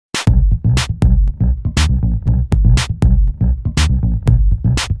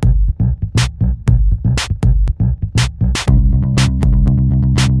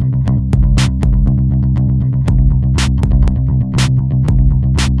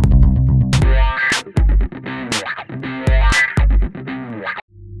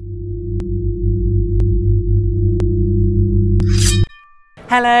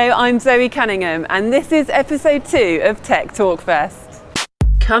Hello, I'm Zoe Cunningham and this is episode 2 of Tech Talkfest.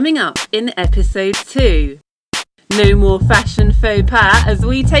 Coming up in episode 2, no more fashion faux pas as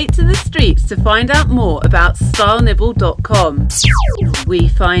we take to the streets to find out more about Stylenibble.com. We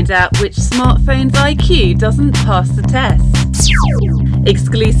find out which smartphone's IQ doesn't pass the test.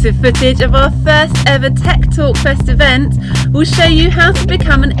 Exclusive footage of our first ever Tech Talkfest event will show you how to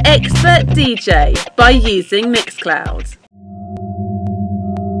become an expert DJ by using Mixcloud.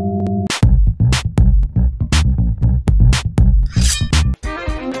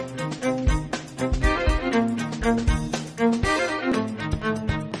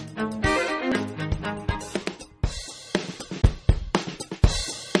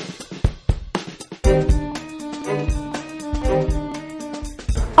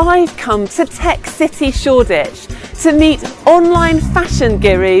 I've come to Tech City Shoreditch to meet online fashion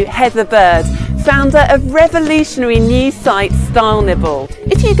guru Heather Bird, founder of revolutionary new site Stylenibble.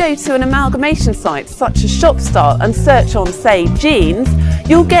 If you go to an amalgamation site such as ShopStyle and search on, say, jeans,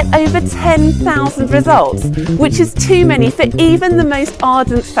 you'll get over 10,000 results, which is too many for even the most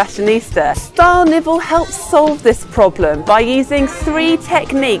ardent fashionista. Stylenibble helps solve this problem by using 3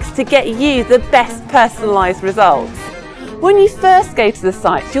 techniques to get you the best personalised results. When you first go to the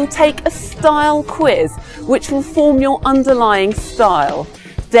site, you'll take a style quiz, which will form your underlying style.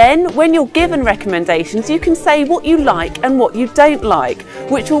 Then, when you're given recommendations, you can say what you like and what you don't like,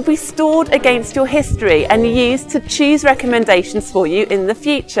 which will be stored against your history and used to choose recommendations for you in the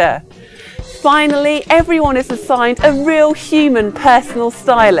future. Finally, everyone is assigned a real human personal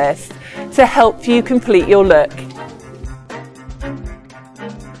stylist to help you complete your look.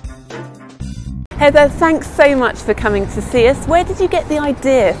 Heather, thanks so much for coming to see us. Where did you get the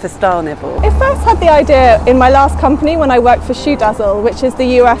idea for Stylenibble? I first had the idea in my last company when I worked for Shoedazzle, which is the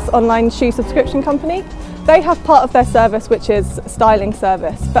US online shoe subscription company. They have part of their service which is styling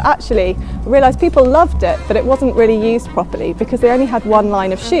service, but actually I realised people loved it, but it wasn't really used properly because they only had one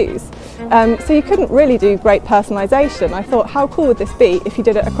line of shoes. So you couldn't really do great personalisation. I thought, how cool would this be if you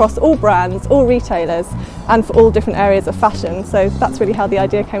did it across all brands, all retailers, and for all different areas of fashion? So that's really how the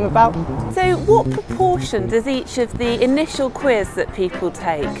idea came about. So what proportion does each of the initial quiz that people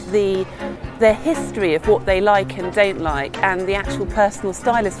take, their history of what they like and don't like, and the actual personal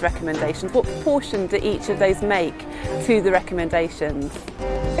stylist recommendations, what proportion do each of those make to the recommendations?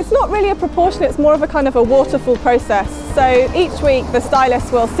 It's not really a proportion, it's more of a kind of a waterfall process. So each week the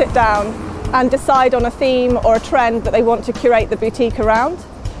stylist will sit down and decide on a theme or a trend that they want to curate the boutique around.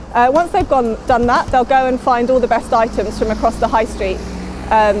 Once they've done that, they'll go and find all the best items from across the high street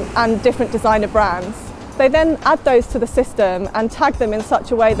and different designer brands. They then add those to the system and tag them in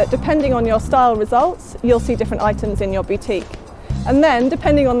such a way that depending on your style results, you'll see different items in your boutique. And then,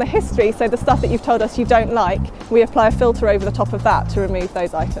 depending on the history, so the stuff that you've told us you don't like, we apply a filter over the top of that to remove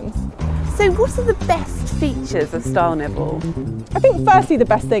those items. So what are the best features of Stylenibble? I think firstly the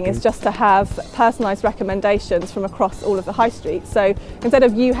best thing is just to have personalised recommendations from across all of the high street. So instead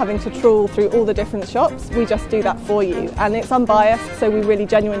of you having to trawl through all the different shops, we just do that for you. And it's unbiased, so we really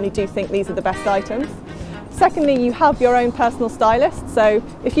genuinely do think these are the best items. Secondly, you have your own personal stylist, so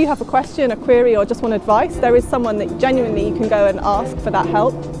if you have a question, a query or just want advice, there is someone that genuinely you can go and ask for that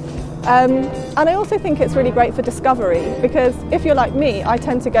help. And I also think it's really great for discovery, because if you're like me, I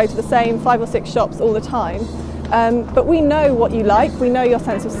tend to go to the same 5 or 6 shops all the time, but we know what you like, we know your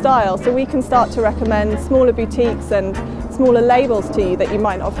sense of style, so we can start to recommend smaller boutiques and smaller labels to you that you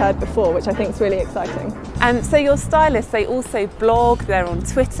might not have heard before, which I think is really exciting. And so your stylists, they also blog, they're on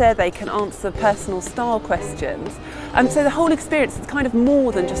Twitter, they can answer personal style questions. So the whole experience is kind of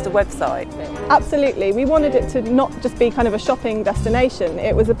more than just a website. Absolutely. We wanted it to not just be kind of a shopping destination.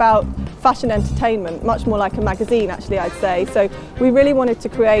 It was about fashion entertainment, much more like a magazine actually, I'd say. So we really wanted to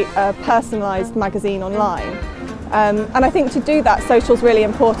create a personalised magazine online. And I think to do that, social's really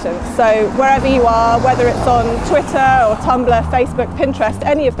important. So wherever you are, whether it's on Twitter or Tumblr, Facebook, Pinterest,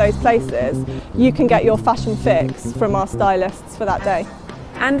 any of those places, you can get your fashion fix from our stylists for that day.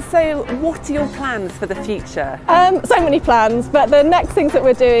 And so what are your plans for the future? So many plans, but the next things that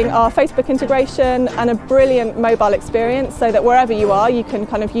we're doing are Facebook integration and a brilliant mobile experience so that wherever you are, you can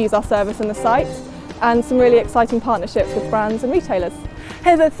kind of use our service and the site, and some really exciting partnerships with brands and retailers.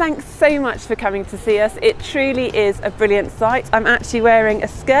 Heather, thanks so much for coming to see us. It truly is a brilliant site. I'm actually wearing a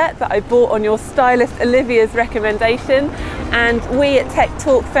skirt that I bought on your stylist Olivia's recommendation, and we at Tech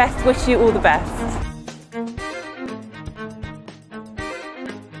Talkfest wish you all the best.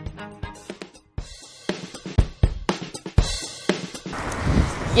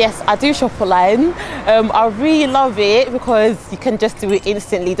 Yes, I do shop online. I really love it because you can just do it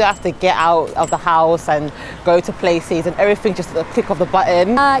instantly. You don't have to get out of the house and go to places and everything just at the click of the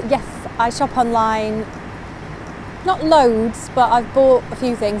button. Yes, I shop online. Not loads, but I've bought a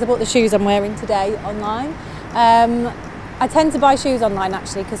few things. I bought the shoes I'm wearing today online. I tend to buy shoes online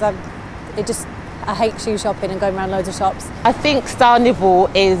actually because I hate shoe shopping and going around loads of shops. I think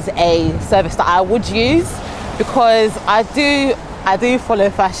Stylenibble is a service that I would use because I do follow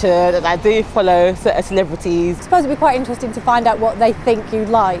fashion and I do follow certain celebrities. I suppose it'd be quite interesting to find out what they think you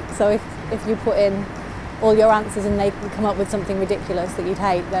like. So if you put in all your answers and they come up with something ridiculous that you'd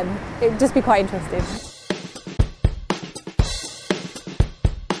hate, then it'd just be quite interesting.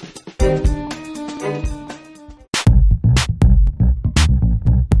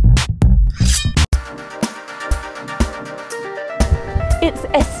 It's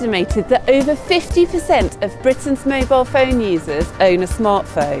estimated that over 50% of Britain's mobile phone users own a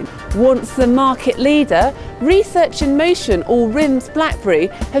smartphone. Once the market leader, Research in Motion or RIM's BlackBerry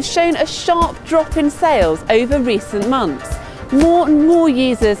have shown a sharp drop in sales over recent months. More and more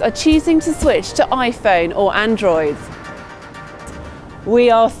users are choosing to switch to iPhone or Android.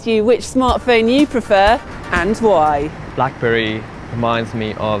 We asked you which smartphone you prefer and why. BlackBerry reminds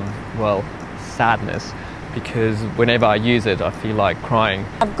me of, well, sadness, because whenever I use it I feel like crying.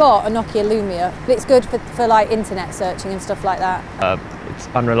 I've got a Nokia Lumia, but it's good for like internet searching and stuff like that. It's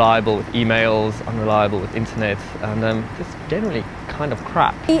unreliable with emails, unreliable with internet, and just generally kind of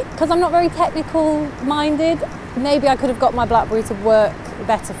crap. Because I'm not very technical minded, maybe I could have got my BlackBerry to work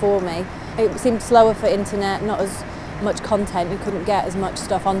better for me. It seemed slower for internet, not as much content, you couldn't get as much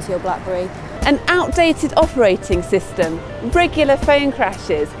stuff onto your BlackBerry. An outdated operating system, regular phone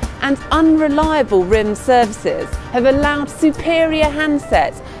crashes and unreliable RIM services have allowed superior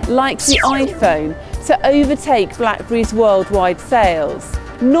handsets like the iPhone to overtake BlackBerry's worldwide sales.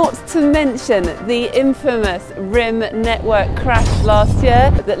 Not to mention the infamous RIM network crash last year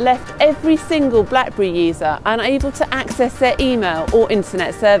that left every single BlackBerry user unable to access their email or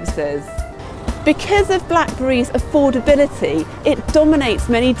internet services. Because of BlackBerry's affordability, it dominates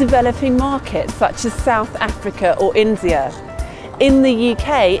many developing markets such as South Africa or India. In the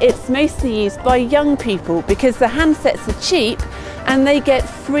UK, it's mostly used by young people because the handsets are cheap and they get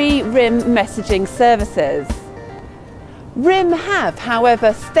free RIM messaging services. RIM have,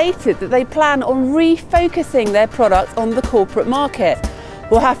 however, stated that they plan on refocusing their product on the corporate market.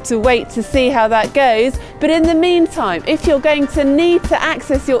 We'll have to wait to see how that goes, but in the meantime, if you're going to need to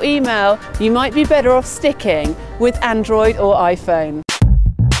access your email, you might be better off sticking with Android or iPhone.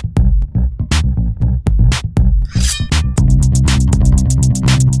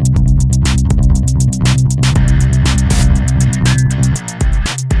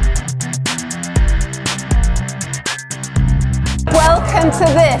 Welcome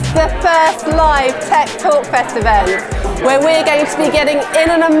to this, the first live Tech Talkfest event, where we're going to be getting in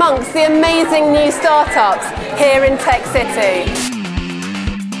and amongst the amazing new startups here in Tech City.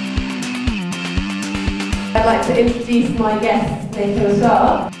 I'd like to introduce my guest, Nicola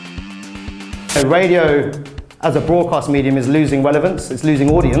Starr. Radio as a broadcast medium is losing relevance, it's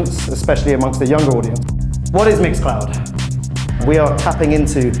losing audience, especially amongst the younger audience. What is Mixcloud? We are tapping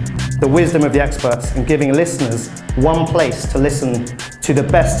into the wisdom of the experts and giving listeners one place to listen to the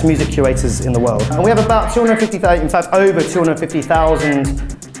best music curators in the world. And we have about 250,000, in fact over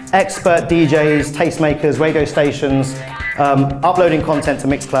 250,000 expert DJs, tastemakers, radio stations, uploading content to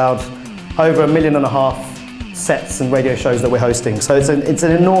Mixcloud, over 1.5 million sets and radio shows that we're hosting. So it's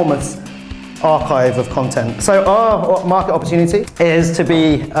an enormous archive of content. So our market opportunity is to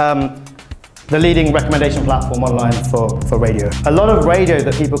be the leading recommendation platform online for radio. A lot of radio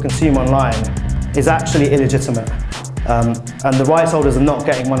that people consume online is actually illegitimate. And the rights holders are not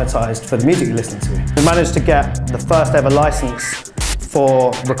getting monetized for the music you listen to. We managed to get the first ever license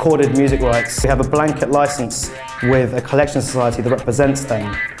for recorded music rights. We have a blanket license with a collection society that represents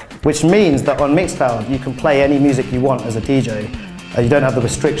them, which means that on Mixcloud you can play any music you want as a DJ. You don't have the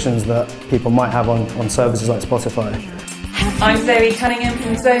restrictions that people might have on services like Spotify. I'm Zoe Cunningham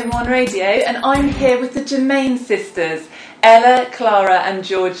from Zone 1 Radio, and I'm here with the Germain sisters, Ella, Clara and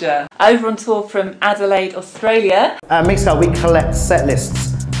Georgia, over on tour from Adelaide, Australia. At Mixcloud we collect set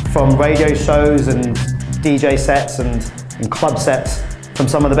lists from radio shows and DJ sets and club sets from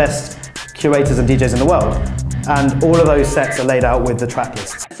some of the best curators and DJs in the world. And all of those sets are laid out with the track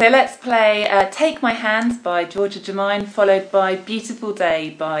lists. So let's play Take My Hand by Georgia Germain, followed by Beautiful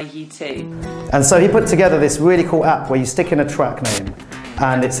Day by U2. And so he put together this really cool app where you stick in a track name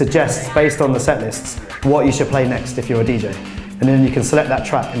and it suggests, based on the set lists, what you should play next if you're a DJ. And then you can select that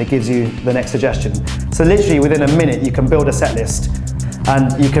track and it gives you the next suggestion. So literally within a minute you can build a set list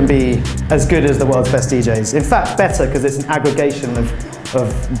and you can be as good as the world's best DJs. In fact, better, because it's an aggregation of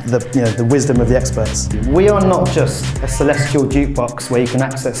the wisdom of the experts. We are not just a celestial jukebox where you can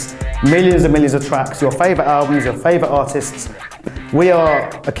access millions and millions of tracks, your favourite albums, your favourite artists. We are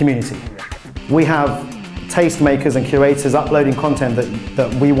a community. We have tastemakers and curators uploading content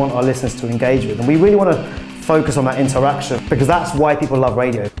that we want our listeners to engage with, and we really want to focus on that interaction, because that's why people love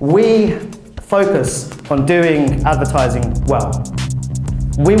radio. We focus on doing advertising well.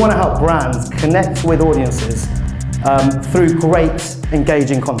 We want to help brands connect with audiences through great,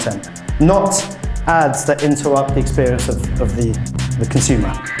 engaging content, not ads that interrupt the experience of the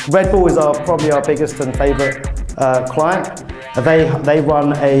consumer. Red Bull is probably our biggest and favourite client. They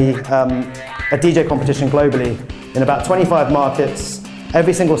run a DJ competition globally in about 25 markets.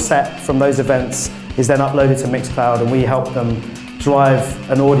 Every single set from those events is then uploaded to Mixcloud, and we help them drive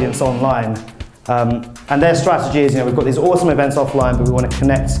an audience online. And their strategy is, we've got these awesome events offline, but we want to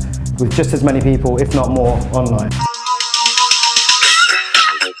connect with just as many people, if not more, online.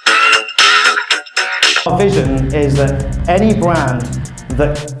 Our vision is that any brand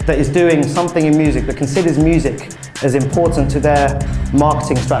that is doing something in music, that considers music as important to their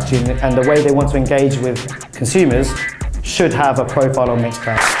marketing strategy and the way they want to engage with consumers, should have a profile on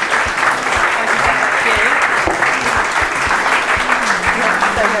Mixcloud.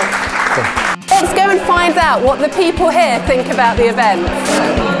 Let's go and find out what the people here think about the event.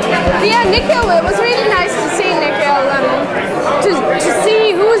 Yeah, Nikhil, it was really nice to see Nikhil, to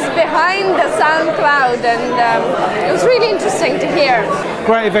see who's behind the SoundCloud, and it was really interesting to hear.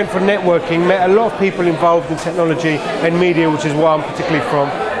 Great event for networking, met a lot of people involved in technology and media, which is where I'm particularly from.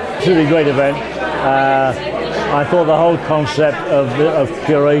 It's a really great event. I thought the whole concept of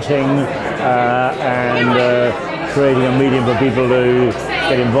curating and creating a medium for people to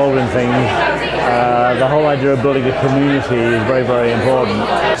get involved in things, the whole idea of building a community is very, very important.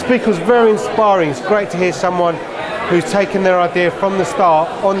 The speaker was very inspiring. It's great to hear someone who's taken their idea from the start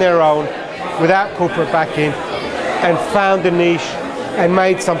on their own, without corporate backing, and found a niche and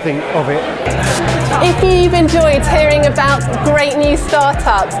made something of it. If you've enjoyed hearing about great new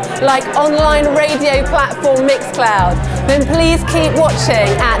startups like online radio platform Mixcloud, then please keep watching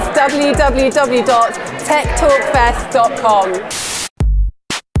at www.techtalkfest.com.